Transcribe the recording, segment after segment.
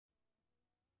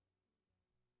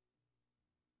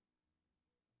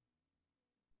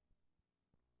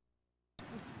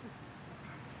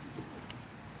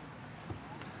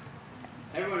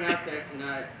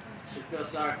tonight should feel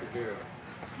sorry for Drew.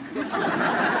 Well,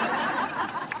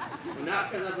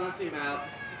 not because I bumped him out,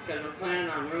 because we're planning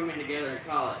on rooming together in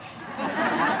college.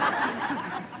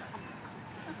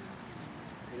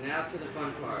 And now to the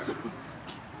fun part.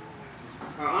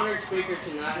 Our honored speaker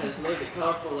tonight has lived a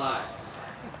colorful life.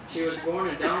 She was born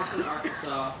in Donaldson,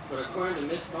 Arkansas, but according to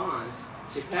Miss Bonds,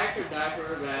 she packed her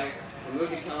diaper bag and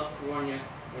moved to California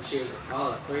when she was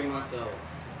all of 3 months old.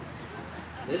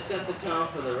 This set the tone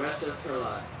for the rest of her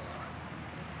life.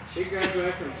 She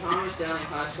graduated from Thomas Downey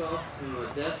High School in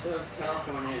Modesto,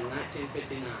 California in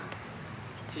 1959.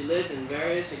 She lived in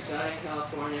various exciting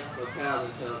California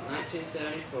locales until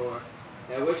 1974,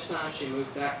 at which time she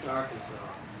moved back to Arkansas.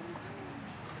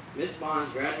 Miss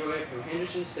Bonds graduated from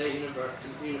Henderson State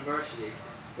University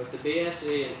with the BSc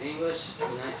in English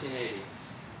in 1980.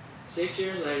 6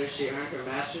 years later, she earned her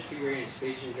master's degree in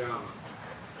speech and drama.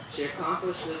 She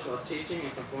accomplished this while teaching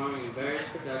and performing in various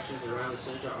productions around the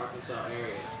central Arkansas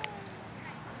area.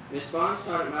 Miss Bonds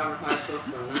taught at Malvern High School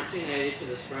from 1980 to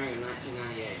the spring of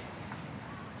 1998.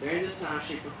 During this time,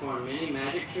 she performed many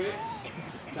magic tricks,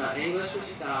 taught English with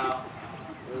style,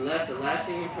 and left a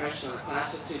lasting impression on the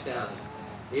class of 2000,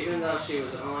 even though she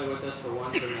was only with us for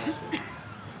 1 semester.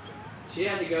 She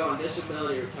had to go on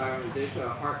disability retirement due to a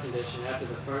heart condition after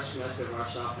the first semester of our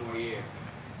sophomore year.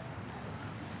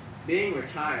 Being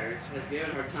retired has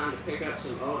given her time to pick up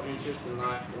some old interests and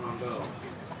lifelong goals.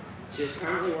 She is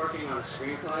currently working on a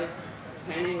screenplay,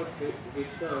 painting with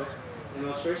Gusto, and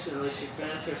most recently she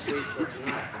finished her speech for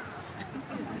tonight.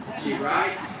 She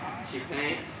writes, she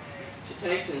paints, she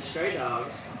takes in stray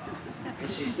dogs,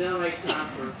 and she still makes time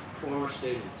for former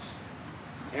students.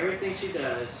 Everything she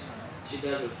does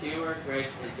with humor,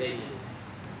 grace, and dignity.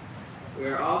 We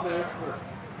are all better for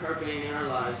her being in our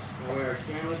lives, and we are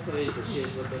extremely pleased that she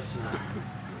is with us tonight.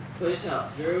 Please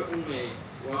help Drew and me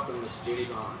welcome Miss Judy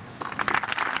Bond.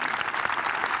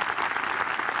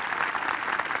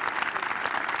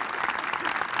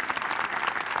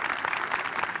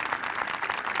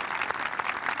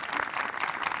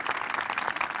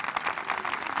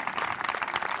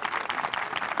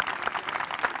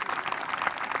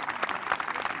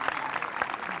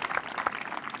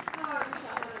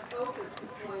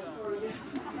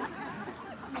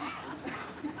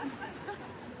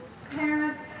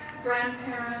 Parents,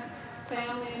 grandparents,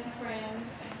 family and friends,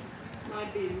 my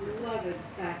beloved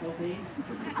faculty,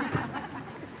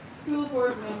 school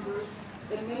board members,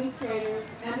 administrators,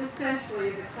 and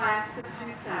especially the class of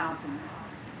 2000.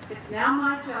 It's now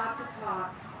my job to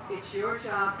talk. It's your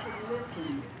job to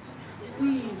listen.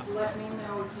 Please let me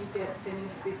know if you get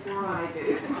finished before I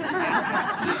do.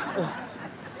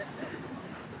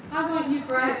 I want you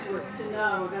graduates to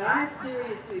know that I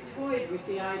seriously toyed with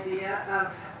the idea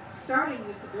of starting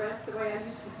this address the way I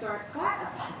used to start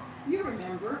class. You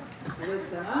remember,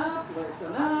 listen up,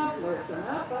 listen up, listen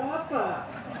up, up, up.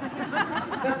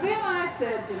 But then I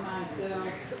said to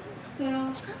myself,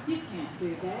 Self, you can't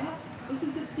do that. This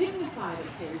is a dignified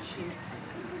occasion.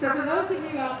 So for those of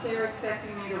you out there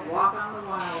expecting me to walk on the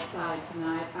wild side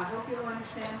tonight, I hope you'll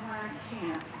understand why I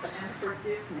can't and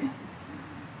forgive me.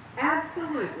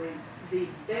 Absolutely, the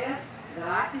best that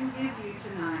I can give you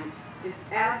tonight is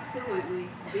absolutely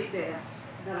the best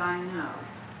that I know.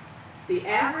 The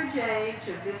average age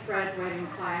of this graduating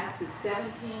class is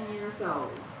 17 years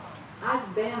old.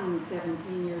 I've been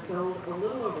 17 years old a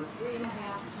little over 3.5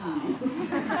 times.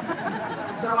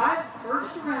 So I've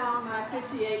searched around my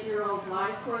 58-year-old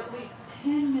life for at least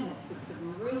 10 minutes of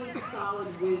some really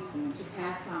solid wisdom to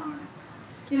pass on.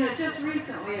 You know, just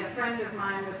recently a friend of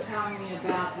mine was telling me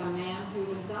about a man who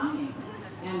was dying.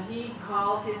 And he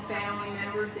called his family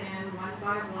members in one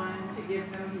by one to give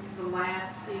them the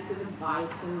last piece of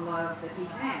advice and love that he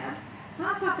had. And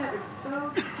I thought that was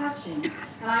so touching.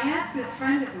 And I asked this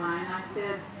friend of mine, I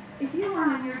said, if you were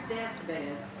on your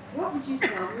deathbed, what would you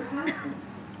tell your husband?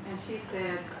 And she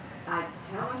said, I'd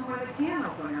tell him where the can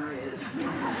opener is. So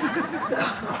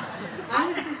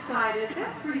I just decided,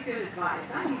 that's pretty good advice.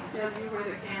 I need to tell you where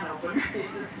the can opener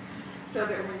is, so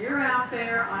that when you're out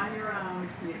there on your own,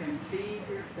 you can feed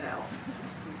yourself.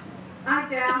 I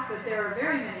doubt that there are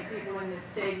very many people in this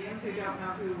stadium who don't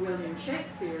know who William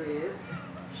Shakespeare is.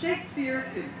 Shakespeare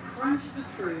could crunch the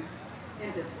truth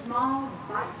into small,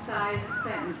 bite-sized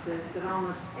sentences that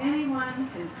almost anyone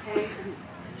can taste,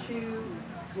 chew,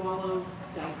 swallow,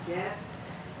 digest,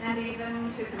 and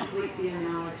even, to complete the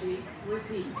analogy,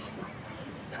 repeat.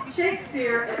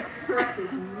 Shakespeare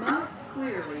expresses most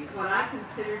clearly what I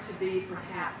consider to be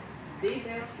perhaps the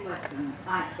best lesson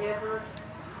I ever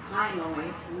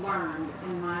finally learned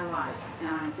in my life. And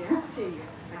I guarantee you,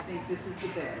 I think this is the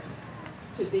best.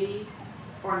 To be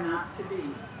or not to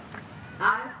be.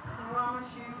 I promise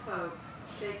you folks,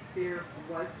 Shakespeare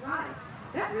was right.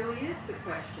 That really is the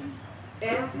question.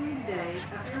 Every day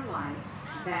of your life,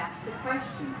 that's the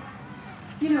question.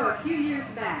 You know, a few years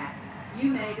back, you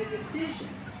made a decision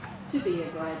to be a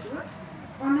graduate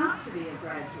or not to be a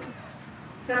graduate.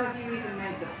 Some of you even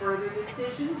made the further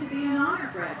decision to be an honor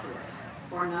graduate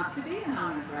or not to be an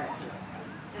honor graduate.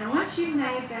 And once you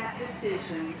made that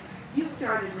decision, you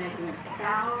started making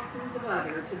thousands of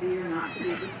other to be or not to be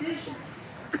decisions.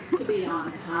 To be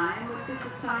on time with this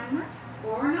assignment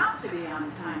or not to be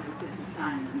on time with this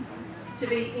assignment. To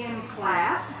be in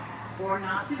class or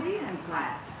not to be in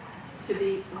class. To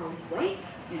be awake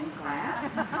in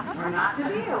class or not to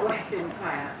be awake in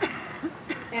class.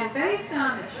 And based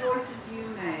on the choices you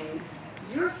made,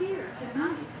 you're here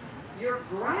tonight. You're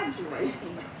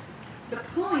graduating. The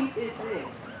point is this.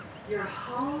 Your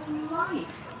whole life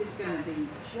is going to be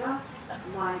just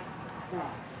like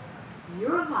that.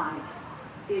 Your life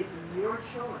is your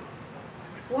choice.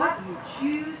 What you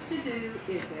choose to do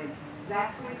is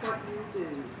exactly what you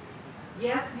do.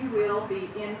 Yes, you will be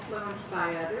influenced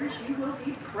by others. You will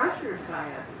be pressured by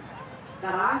others.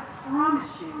 But I promise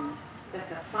you that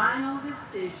the final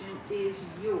decision is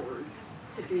yours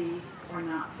to be or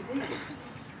not to be.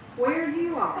 Where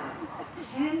you are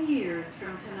 10 years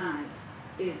from tonight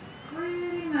is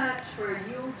pretty much where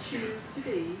you'll choose to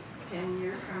be 10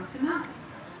 years from tonight.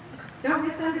 Don't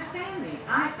misunderstand me.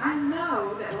 I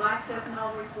know that life doesn't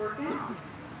always work out.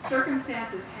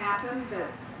 Circumstances happen that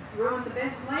ruin the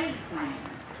best laid plans.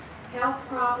 Health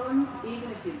problems,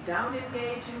 even if you don't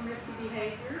engage in risky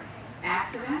behavior,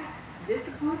 accidents,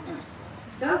 disappointments.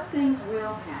 Those things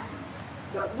will happen.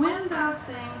 But when those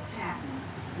things happen,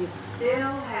 you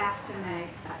still have to make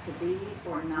a to be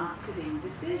or not to be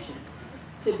decision.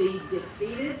 To be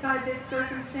defeated by this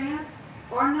circumstance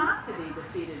or not to be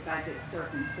defeated by this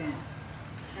circumstance.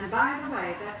 And by the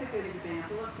way, that's a good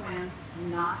example of when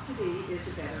not to be is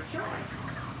a better choice.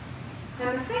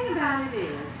 Now the thing about it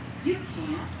is, you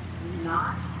can't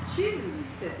not choose,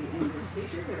 said the English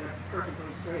teacher with a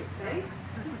perfectly straight face.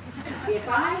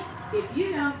 If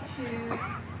you don't choose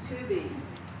to be,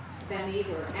 then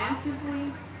either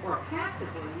actively or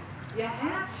passively, you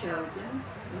have chosen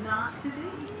not to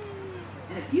be.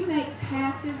 And if you make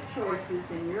passive choices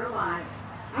in your life,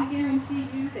 I guarantee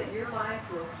you that your life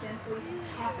will simply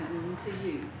happen to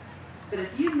you. But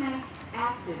if you make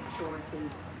active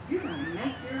choices, you're going to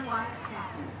make your life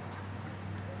happen.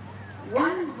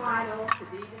 One vital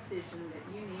to-be decision that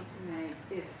you need to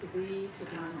make is to be to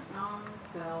thine own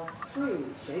self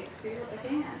true. Shakespeare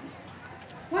again.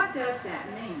 What does that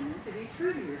mean, to be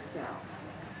true to yourself?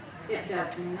 It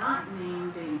does not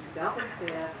mean being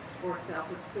self-obsessed or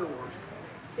self-absorbed.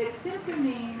 It simply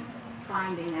means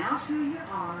finding out who you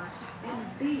are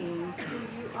and being who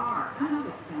you are. I know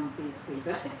that sounds easy,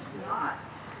 but it's not.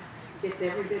 It's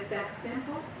every bit that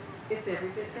simple. It's every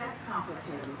bit that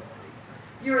complicated.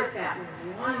 You're at that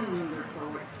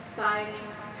wonderful, exciting,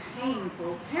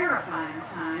 painful, terrifying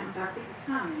time of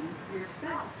becoming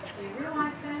yourself. Do you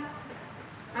realize that?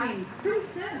 I mean, pretty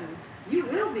soon, you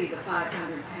will be the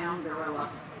 500-pound gorilla.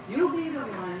 You'll be the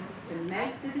one to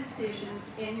make the decisions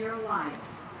in your life.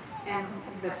 And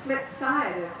the flip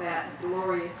side of that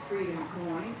glorious freedom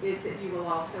coin is that you will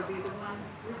also be the one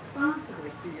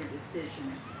responsible for your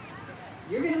decisions.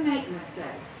 You're going to make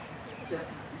mistakes. Just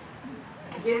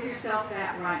give yourself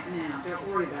that right now. Don't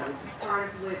worry about it. It's part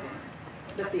of living.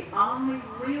 But the only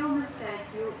real mistake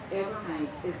you'll ever make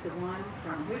is the one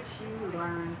from which you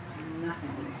learn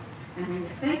nothing. And when you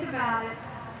think about it,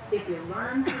 if you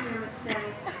learn from your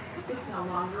mistake, it's no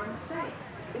longer a mistake.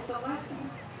 It's a lesson.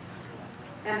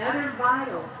 Another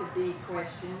vital to-be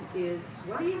question is,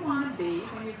 what do you want to be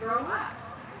when you grow up?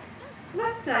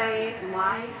 Let's say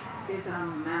life is on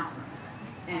a mountain,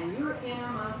 and your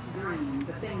innermost dream,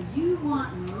 the thing you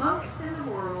want most in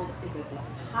the world, is at the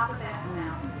top of that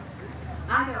mountain.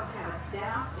 I don't have a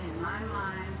doubt in my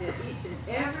mind that each and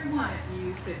every one of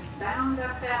you could bound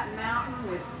up that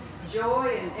mountain with joy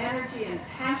and energy and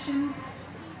passion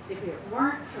if it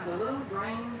weren't for the little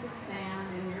grains of sand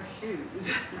in your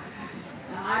shoes.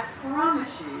 And I promise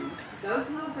you, those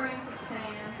little grains of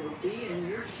sand will be in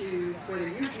your shoes whether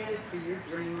you're headed for your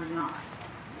dream or not.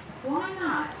 Why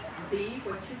not be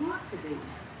what you want to be?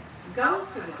 Go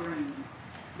for the dream.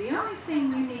 The only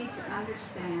thing you need to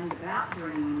understand about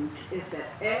dreams is that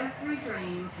every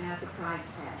dream has a price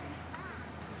tag.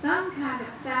 Some kind of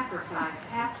sacrifice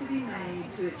has to be made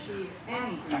to achieve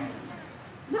any dream.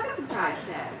 Look at the price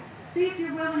tag. See if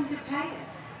you're willing to pay it.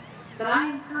 But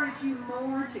I encourage you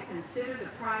more to consider the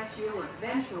price you'll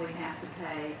eventually have to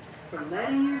pay for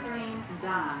letting your dreams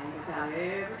die without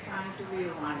ever trying to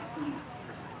realize them.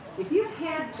 If you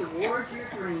head towards your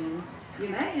dream, you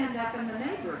may end up in the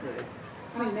neighborhood.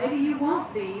 I mean, maybe you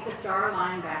won't be the star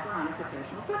linebacker on a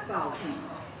professional football team.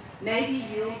 Maybe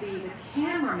you'll be the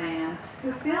cameraman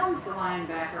who films the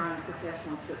linebacker on a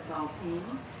professional football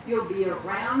team. You'll be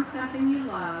around something you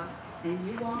love, and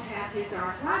you won't have his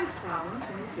arthritis problems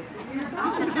when you're 50 years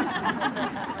old.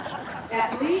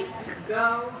 At least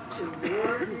go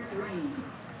toward your dreams.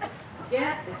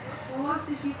 Get as close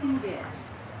as you can get,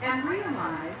 and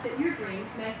realize that your dreams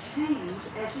may change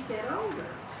as you get older.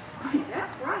 I mean,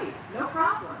 that's great, no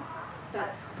problem.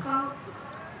 But folks,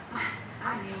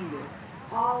 I mean this,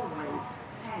 always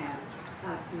have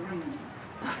a dream.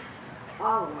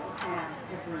 Always have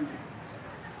a dream.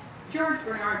 George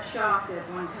Bernard Shaw said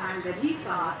one time that he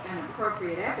thought an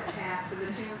appropriate epitaph for the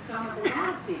tombstone of a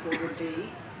lot of people would be,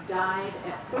 died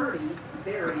at 30,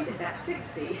 buried at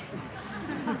 60.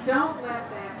 Don't let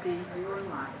that be your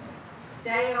life.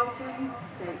 Stay open,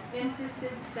 stay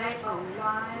interested, stay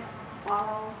alive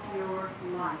all your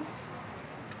life.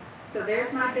 So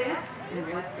there's my best in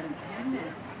less than 10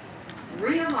 minutes.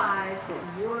 Realize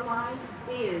that your life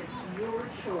is your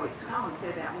choice. I want to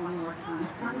say that one more time.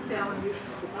 I'm telling you,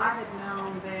 if I had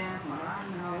known then what I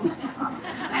know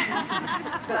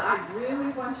now. But I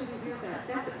really want you to hear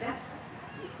that.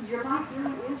 Your life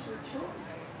really is your choice.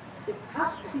 It's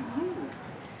up to you.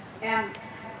 And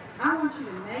I want you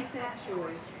to make that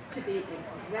choice to be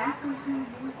exactly who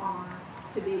you are,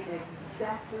 to be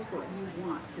exactly what you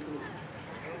want to be.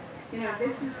 You know, this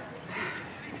is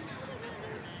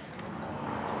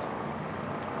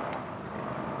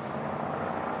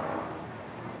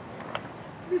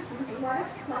the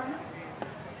last class,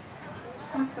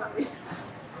 I'm sorry,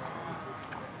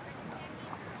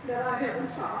 that I've ever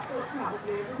taught or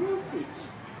probably ever will teach.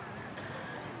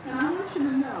 And I want you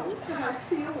to know that I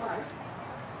feel like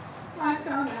I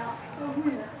found out a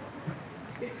winner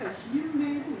because you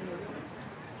made me a winner.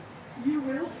 You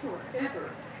will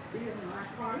forever be in my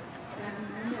heart and in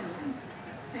my memory.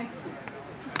 Thank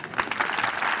you.